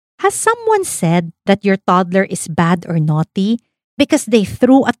Has someone said that your toddler is bad or naughty because they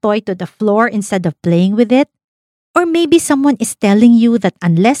threw a toy to the floor instead of playing with it? Or maybe someone is telling you that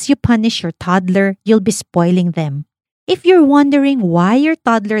unless you punish your toddler, you'll be spoiling them. If you're wondering why your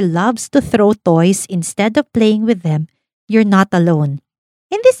toddler loves to throw toys instead of playing with them, you're not alone.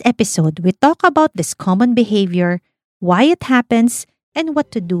 In this episode, we talk about this common behavior, why it happens, and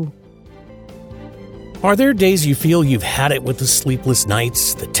what to do. Are there days you feel you've had it with the sleepless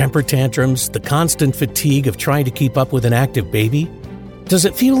nights, the temper tantrums, the constant fatigue of trying to keep up with an active baby? Does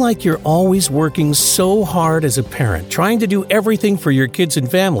it feel like you're always working so hard as a parent, trying to do everything for your kids and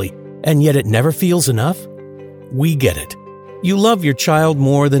family, and yet it never feels enough? We get it. You love your child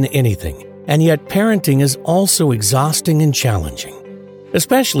more than anything, and yet parenting is also exhausting and challenging,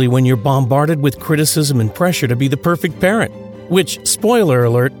 especially when you're bombarded with criticism and pressure to be the perfect parent, which, spoiler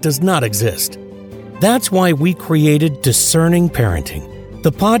alert, does not exist. That's why we created Discerning Parenting,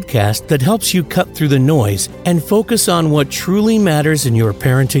 the podcast that helps you cut through the noise and focus on what truly matters in your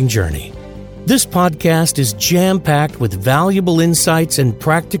parenting journey. This podcast is jam-packed with valuable insights and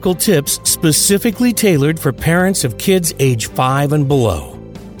practical tips specifically tailored for parents of kids age 5 and below.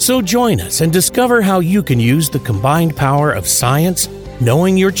 So join us and discover how you can use the combined power of science,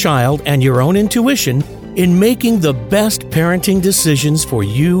 knowing your child, and your own intuition in making the best parenting decisions for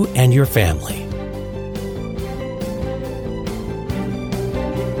you and your family.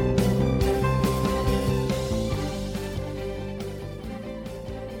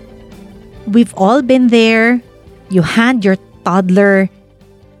 We've all been there. You hand your toddler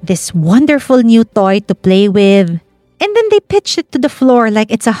this wonderful new toy to play with, and then they pitch it to the floor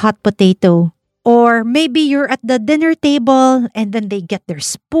like it's a hot potato. Or maybe you're at the dinner table and then they get their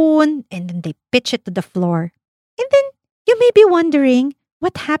spoon and then they pitch it to the floor. And then you may be wondering,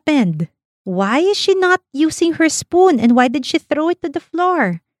 what happened? Why is she not using her spoon and why did she throw it to the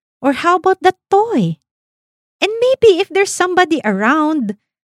floor? Or how about that toy? And maybe if there's somebody around,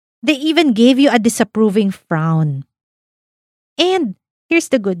 they even gave you a disapproving frown. And here's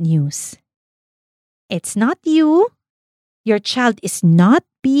the good news. It's not you. Your child is not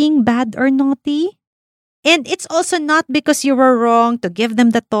being bad or naughty. And it's also not because you were wrong to give them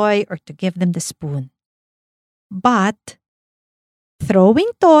the toy or to give them the spoon. But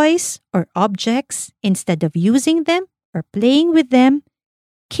throwing toys or objects instead of using them or playing with them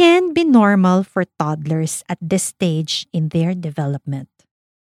can be normal for toddlers at this stage in their development.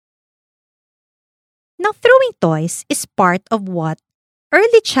 Now, throwing toys is part of what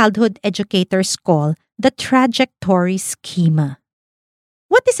early childhood educators call the trajectory schema.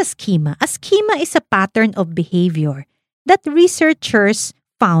 What is a schema? A schema is a pattern of behavior that researchers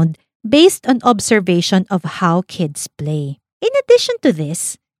found based on observation of how kids play. In addition to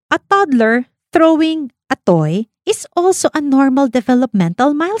this, a toddler throwing a toy is also a normal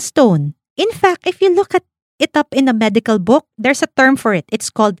developmental milestone. In fact, if you look at it up in a medical book, there's a term for it.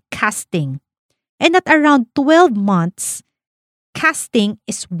 It's called casting. And at around 12 months, casting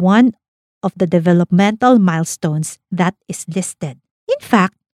is one of the developmental milestones that is listed. In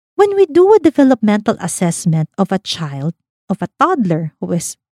fact, when we do a developmental assessment of a child, of a toddler who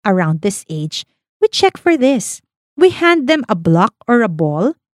is around this age, we check for this. We hand them a block or a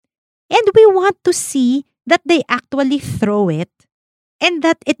ball, and we want to see that they actually throw it and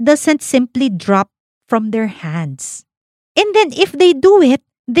that it doesn't simply drop from their hands. And then if they do it,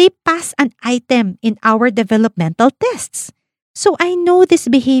 they pass an item in our developmental tests. So I know this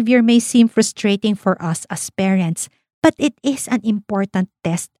behavior may seem frustrating for us as parents, but it is an important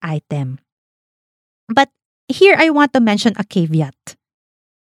test item. But here I want to mention a caveat.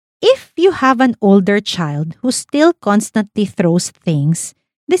 If you have an older child who still constantly throws things,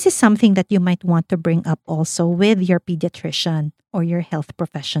 this is something that you might want to bring up also with your pediatrician or your health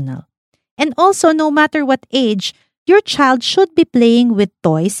professional. And also, no matter what age, your child should be playing with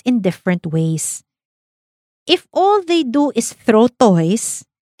toys in different ways. If all they do is throw toys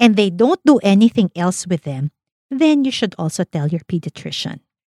and they don't do anything else with them, then you should also tell your pediatrician.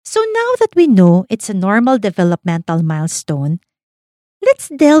 So now that we know it's a normal developmental milestone, let's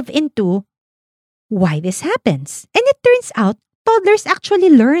delve into why this happens. And it turns out toddlers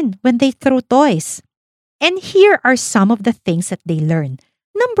actually learn when they throw toys. And here are some of the things that they learn.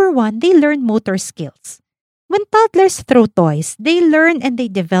 Number 1, they learn motor skills. When toddlers throw toys, they learn and they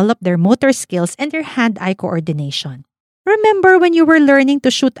develop their motor skills and their hand-eye coordination. Remember when you were learning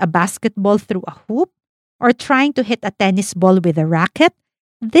to shoot a basketball through a hoop or trying to hit a tennis ball with a racket?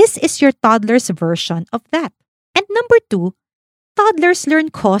 This is your toddler's version of that. And number 2, toddlers learn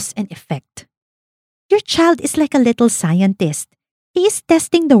cause and effect. Your child is like a little scientist. He is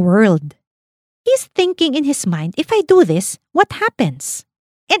testing the world. He's thinking in his mind, if I do this, what happens?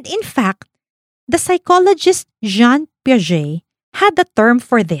 And in fact, the psychologist Jean Piaget had a term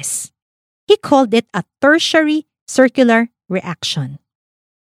for this. He called it a tertiary circular reaction.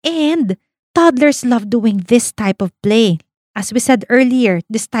 And toddlers love doing this type of play. As we said earlier,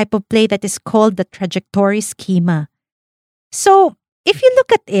 this type of play that is called the trajectory schema. So, if you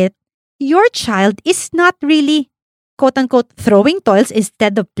look at it, your child is not really, quote-unquote, throwing toys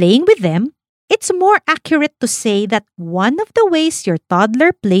instead of playing with them. It's more accurate to say that one of the ways your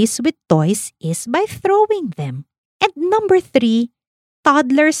toddler plays with toys is by throwing them. And number 3,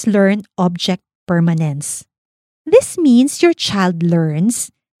 toddlers learn object permanence. This means your child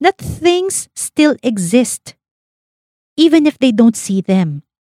learns that things still exist, even if they don't see them.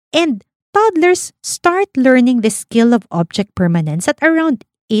 And toddlers start learning the skill of object permanence at around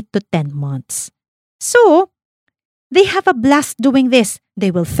 8 to 10 months. So, they have a blast doing this.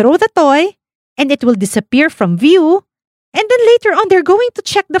 They will throw the toy, and it will disappear from view. And then later on, they're going to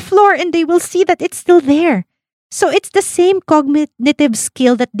check the floor and they will see that it's still there. So it's the same cognitive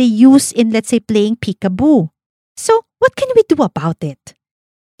skill that they use in, let's say, playing peekaboo. So what can we do about it?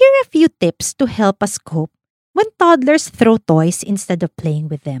 Here are a few tips to help us cope when toddlers throw toys instead of playing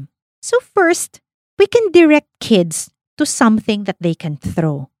with them. So first, we can direct kids to something that they can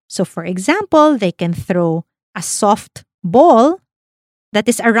throw. So for example, they can throw a soft ball that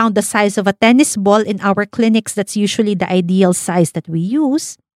is around the size of a tennis ball. In our clinics, that's usually the ideal size that we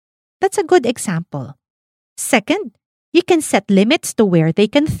use. That's a good example. Second, you can set limits to where they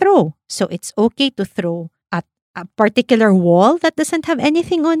can throw. So it's okay to throw at a particular wall that doesn't have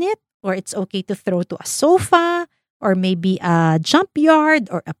anything on it, or it's okay to throw to a sofa, or maybe a jump yard,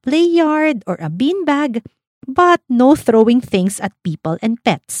 or a play yard, or a beanbag, but no throwing things at people and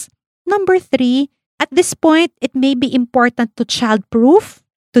pets. Number 3, at this point, it may be important to child-proof,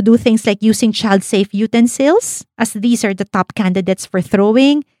 to do things like using child-safe utensils, as these are the top candidates for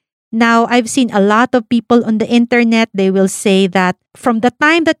throwing. Now, I've seen a lot of people on the internet, they will say that from the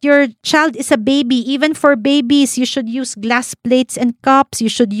time that your child is a baby, even for babies, you should use glass plates and cups. You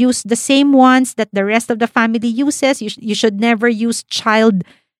should use the same ones that the rest of the family uses. You should never use child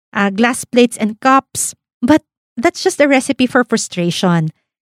glass plates and cups. But that's just a recipe for frustration.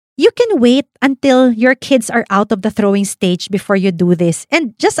 You can wait until your kids are out of the throwing stage before you do this.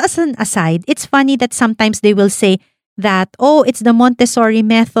 And just as an aside, it's funny that sometimes they will say that, oh, it's the Montessori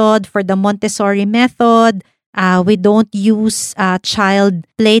method. For the Montessori method, we don't use child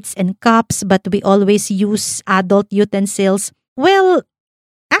plates and cups, but we always use adult utensils. Well,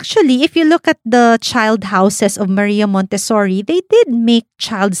 actually, if you look at the child houses of Maria Montessori, they did make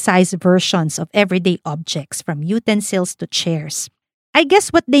child-sized versions of everyday objects, from utensils to chairs. I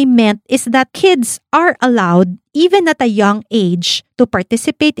guess what they meant is that kids are allowed, even at a young age, to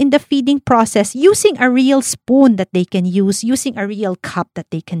participate in the feeding process using a real spoon that they can use, using a real cup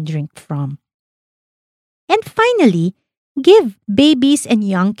that they can drink from. And finally, give babies and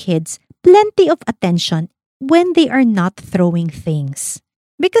young kids plenty of attention when they are not throwing things.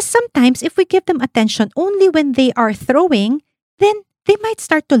 Because sometimes if we give them attention only when they are throwing, then they might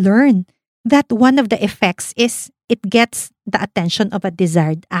start to learn that one of the effects is it gets the attention of a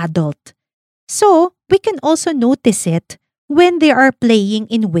desired adult. So, we can also notice it when they are playing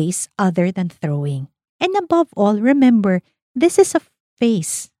in ways other than throwing. And above all, remember, this is a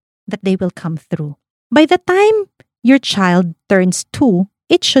phase that they will come through. By the time your child turns 2,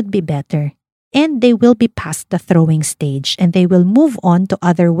 it should be better. And they will be past the throwing stage and they will move on to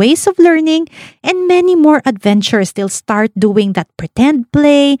other ways of learning and many more adventures. They'll start doing that pretend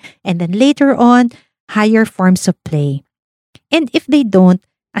play and then later on, higher forms of play. And if they don't,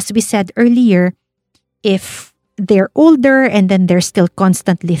 as we said earlier, if they're older and then they're still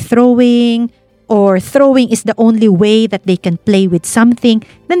constantly throwing, or throwing is the only way that they can play with something,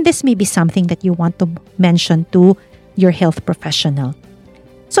 then this may be something that you want to mention to your health professional.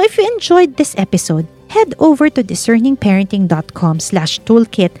 So if you enjoyed this episode, head over to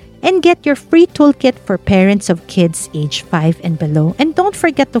discerningparenting.com/toolkit and get your free toolkit for parents of kids age 5 and below. And don't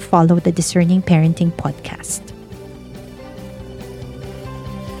forget to follow the Discerning Parenting podcast.